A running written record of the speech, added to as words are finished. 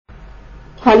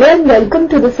Hello and welcome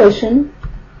to the session.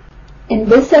 In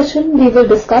this session, we will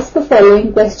discuss the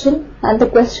following question, and the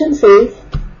question says,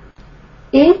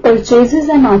 A purchases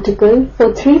an article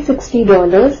for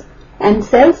 $360 and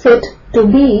sells it to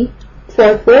B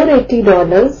for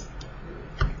 $480.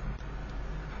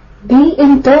 B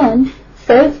in turn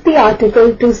sells the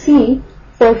article to C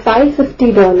for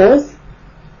 $550.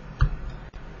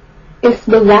 If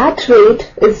the VAT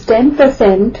rate is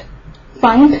 10%,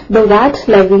 find the VAT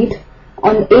levied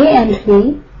on A and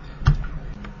B.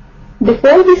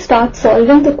 Before we start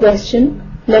solving the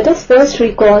question, let us first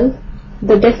recall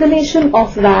the definition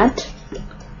of VAT.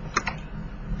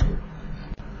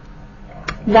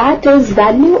 VAT is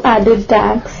value added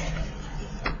tax.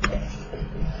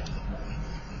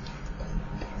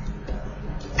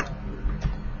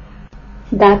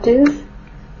 That is,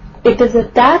 it is a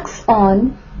tax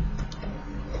on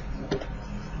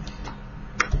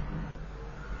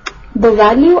the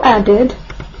value added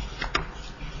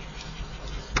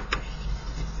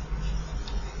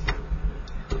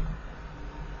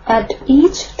at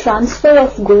each transfer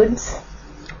of goods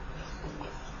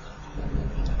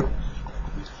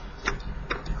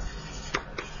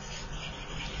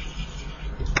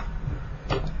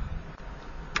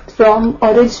from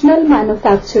original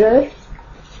manufacturer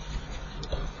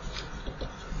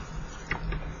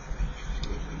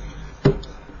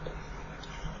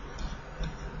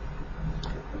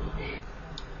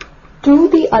to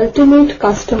the ultimate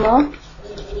customer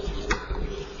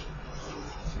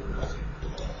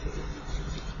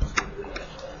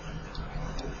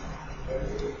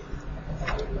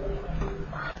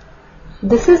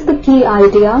This is the key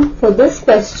idea for this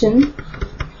question,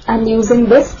 and using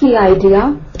this key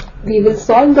idea, we will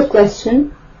solve the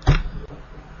question.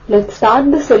 Let's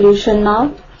start the solution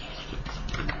now.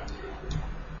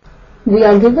 We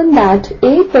are given that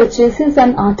A purchases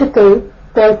an article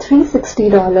for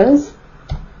 $360.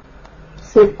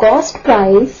 So cost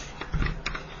price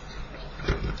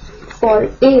for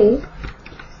A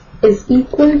is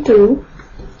equal to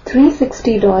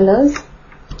 $360.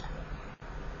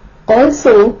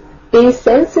 Also, A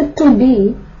sells it to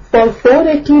B for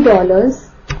 $480.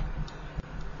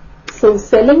 So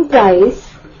selling price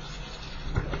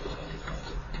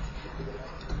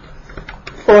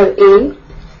for A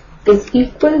is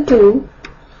equal to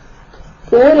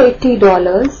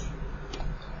 $480.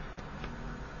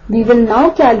 We will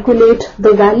now calculate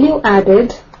the value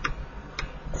added.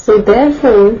 So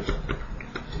therefore,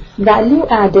 value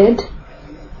added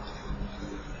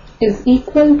is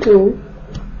equal to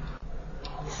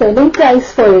selling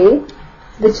price for A,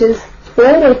 which is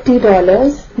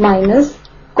 $480, minus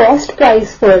cost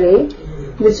price for A,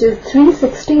 which is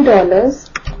 $360.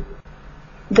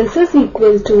 This is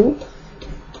equal to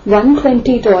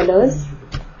 $120.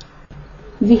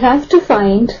 We have to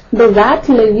find the VAT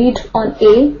levied on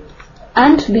A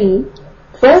and B.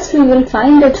 First we will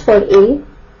find it for A.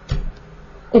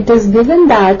 It is given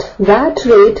that VAT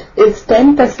rate is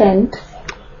 10%.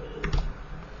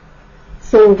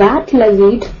 So VAT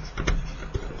levied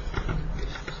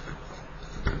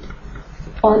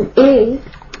on A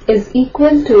is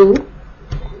equal to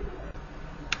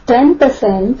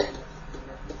 10%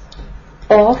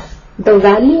 of the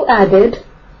value added,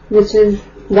 which is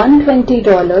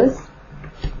 $120.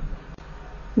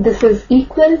 This is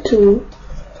equal to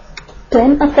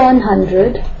 10 upon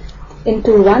 100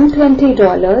 into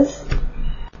 $120.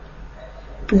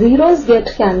 Zeros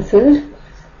get cancelled.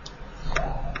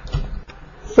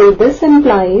 So this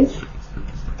implies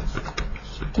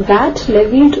VAT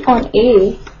levied on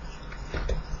A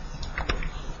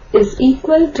is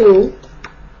equal to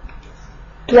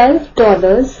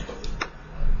 $12.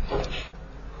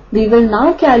 We will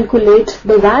now calculate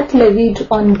the VAT levied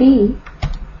on B.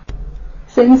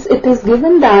 Since it is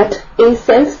given that A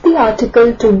sells the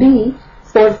article to B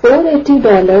for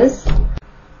 $480,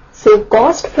 so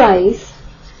cost price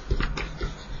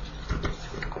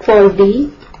for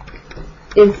B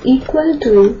is equal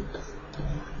to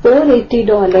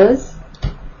 $480.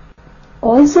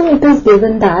 Also, it is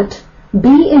given that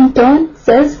B in turn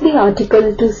sells the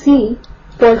article to C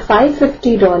for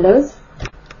 $550.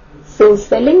 So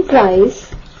selling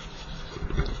price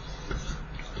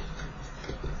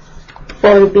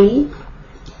for B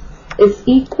is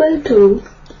equal to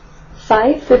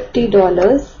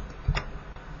 $550.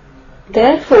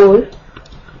 Therefore,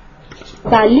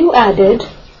 value added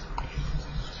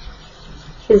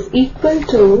is equal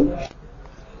to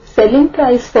selling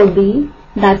price for B,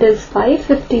 that is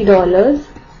 $550,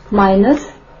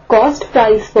 minus cost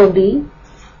price for B,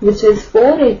 which is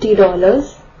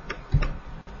 $480,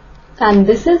 and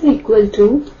this is equal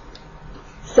to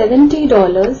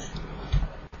 $70.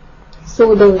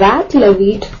 So the VAT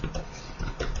levied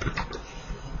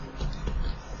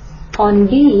on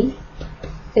B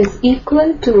is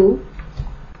equal to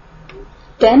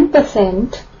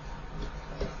 10%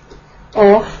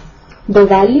 of the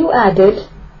value added,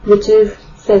 which is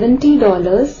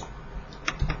 $70.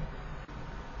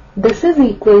 This is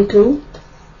equal to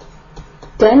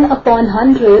 10 upon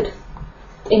 100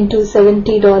 into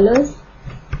 $70.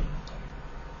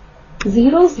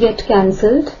 Zeros get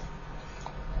cancelled,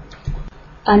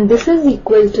 and this is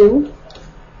equal to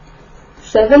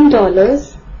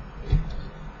 $7.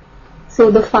 So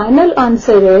the final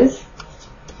answer is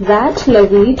VAT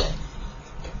levied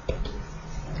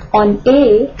on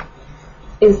A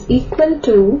is equal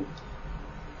to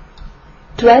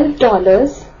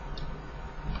 $12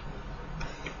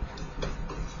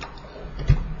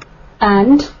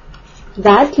 and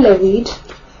VAT levied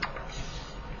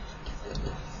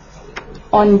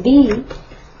on B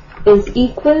is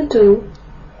equal to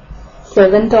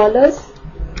 $7.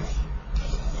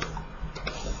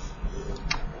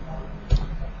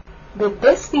 With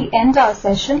this we end our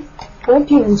session.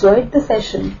 Hope you enjoyed the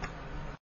session.